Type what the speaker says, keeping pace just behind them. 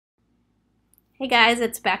Hey guys,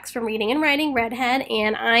 it's Bex from Reading and Writing Redhead,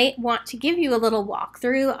 and I want to give you a little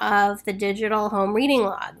walkthrough of the digital home reading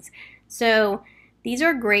logs. So these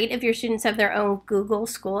are great if your students have their own Google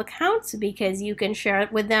School accounts because you can share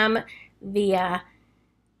it with them via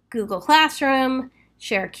Google Classroom,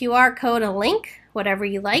 share a QR code, a link, whatever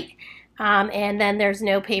you like. And then there's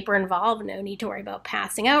no paper involved, no need to worry about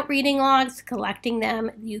passing out reading logs, collecting them.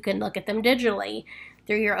 You can look at them digitally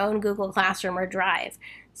through your own Google Classroom or Drive.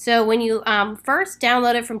 So when you first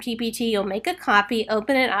download it from TPT, you'll make a copy,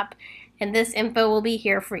 open it up, and this info will be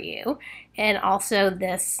here for you, and also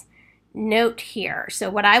this note here. So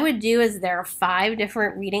what I would do is there are 5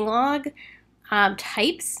 different reading log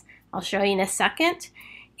types. I'll show you in a second.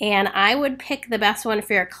 And I would pick the best one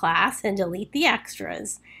for your class and delete the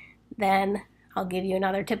extras. Then I'll give you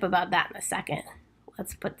another tip about that in a second.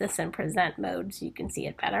 Let's put this in present mode so you can see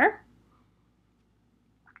it better.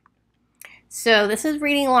 So this is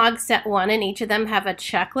reading log set 1, and each of them have a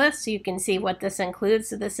checklist so you can see what this includes.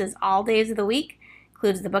 So this is all days of the week,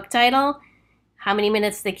 includes the book title, how many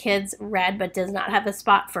minutes the kids read but does not have a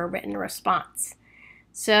spot for a written response.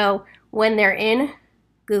 So when they're in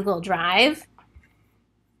Google Drive,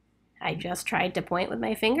 I just tried to point with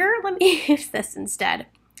my finger. Let me use this instead.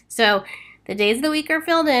 So the days of the week are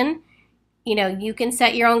filled in. You know, you can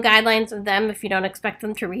set your own guidelines with them if you don't expect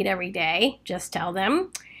them to read every day. Just tell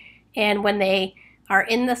them. And when they are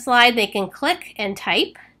in the slide, they can click and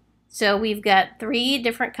type. So we've got 3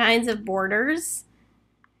 different kinds of borders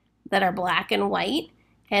that are black and white.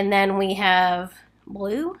 And then we have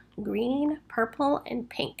blue, green, purple, and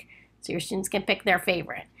pink. So your students can pick their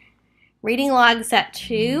favorite. Reading log set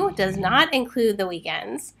 2 does not include the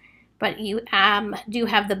weekends, but you do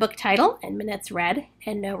have the book title and minutes read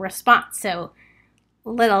and no response. So a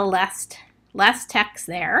little less text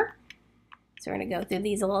there. So we're going to go through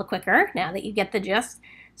these a little quicker now that you get the gist.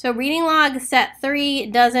 So reading log set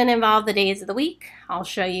 3 doesn't involve the days of the week. I'll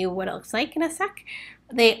show you what it looks like in a sec.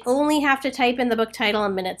 They only have to type in the book title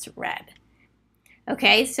and minutes read.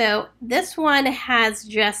 Okay, so this one has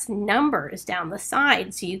just numbers down the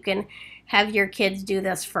side, so you can have your kids do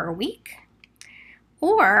this for a week.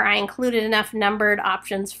 Or I included enough numbered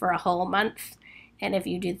options for a whole month. And if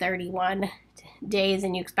you do 31 days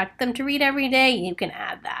and you expect them to read every day, you can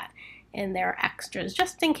add that. And there are extras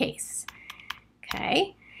just in case.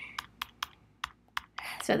 Okay.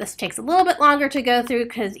 So this takes a little bit longer to go through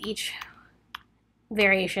because each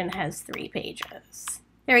variation has 3 pages.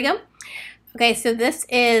 There we go. Okay, so this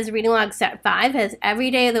is reading log set 5, has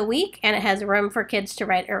every day of the week, and it has room for kids to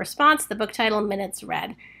write a response, the book title, minutes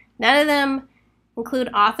read. None of them include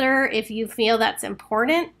author. If you feel that's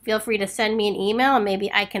important, feel free to send me an email and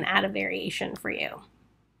maybe I can add a variation for you.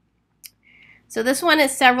 So this one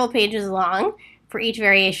is several pages long for each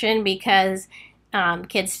variation because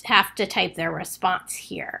kids have to type their response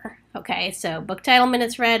here. Okay, so book title,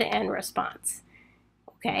 minutes read, and response.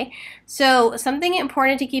 Okay, so something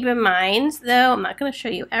important to keep in mind, though, I'm not going to show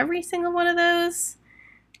you every single one of those.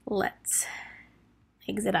 Let's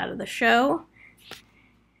exit out of the show.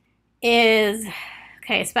 Okay,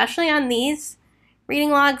 especially on these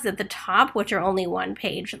reading logs at the top, which are only 1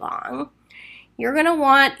 page long, you're going to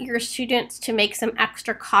want your students to make some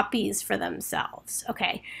extra copies for themselves.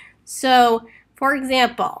 Okay, so for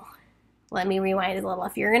example, let me rewind a little.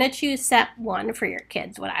 If you're going to choose set 1 for your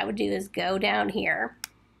kids, what I would do is go down here,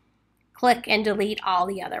 click and delete all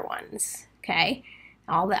the other ones, okay?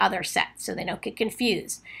 All the other sets so they don't get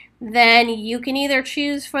confused. Then you can either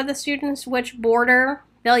choose for the students which border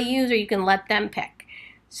they'll use or you can let them pick.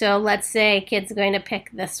 So let's say a kid's going to pick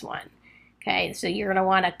this one. Okay, so you're going to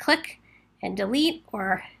want to click and delete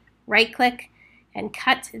or right click and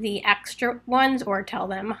cut the extra ones or tell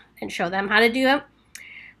them and show them how to do it.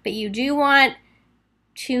 But you do want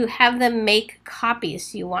to have them make copies.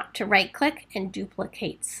 So you want to right click and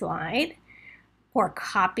duplicate slide or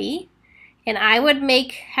copy. And I would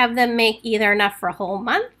have them make either enough for a whole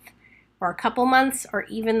month or a couple months or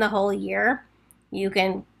even the whole year. You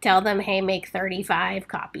can tell them, hey, make 35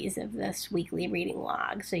 copies of this weekly reading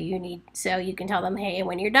log. So you can tell them, hey,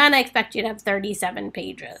 when you're done, I expect you to have 37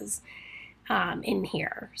 pages in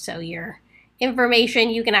here. So your information,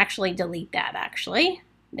 you can actually delete that actually.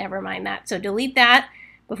 Never mind that. So delete that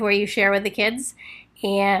before you share with the kids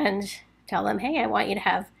and tell them, hey, I want you to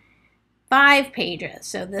have 5 pages.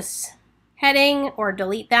 So this heading, or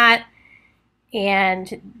delete that,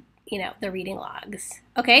 and the reading logs.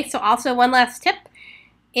 Okay, so also one last tip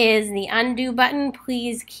is the undo button.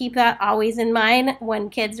 Please keep that always in mind when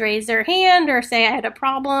kids raise their hand or say I had a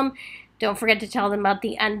problem. Don't forget to tell them about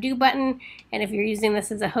the undo button. And if you're using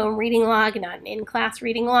this as a home reading log, not an in-class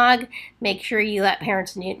reading log, make sure you let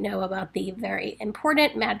parents know about the very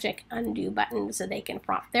important magic undo button so they can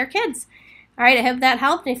prompt their kids. All right, I hope that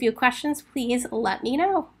helped. And if you have questions, please let me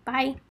know. Bye.